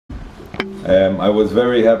I was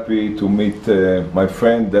very happy to meet my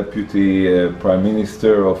friend, Deputy Prime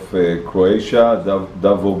Minister of Croatia,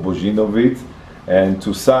 Davor Božinović, and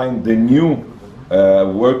to sign the new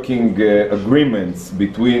working agreements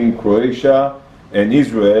between Croatia and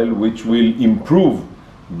Israel, which will improve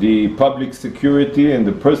the public security and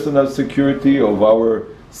the personal security of our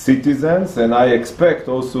citizens. And I expect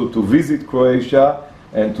also to visit Croatia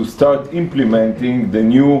and to start implementing the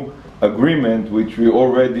new agreement which we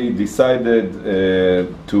already decided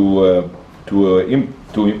to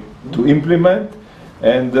implement.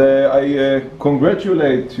 And I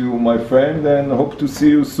congratulate you, my friend, and hope to see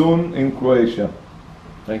you soon in Croatia.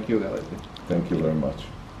 Thank you, Gilardom. Thank you very much.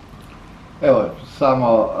 Evo,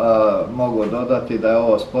 samo mogu dodati da je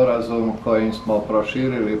ovo sporazum kojim smo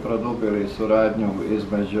proširili i produbili suradnju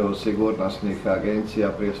između sigurnosnih agencija,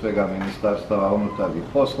 prije svega ministarstava unutarnjih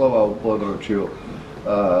poslova u području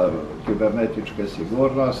kibernetičke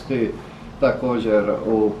sigurnosti, također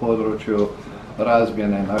u području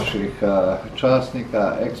razmjene naših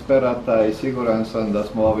časnika, eksperata, i siguran sam da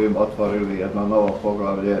smo ovim otvorili jedno novo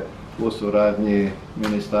poglavlje u suradnji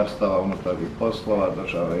ministarstava unutarnjih poslova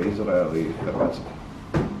države Izraela i Hrvatske.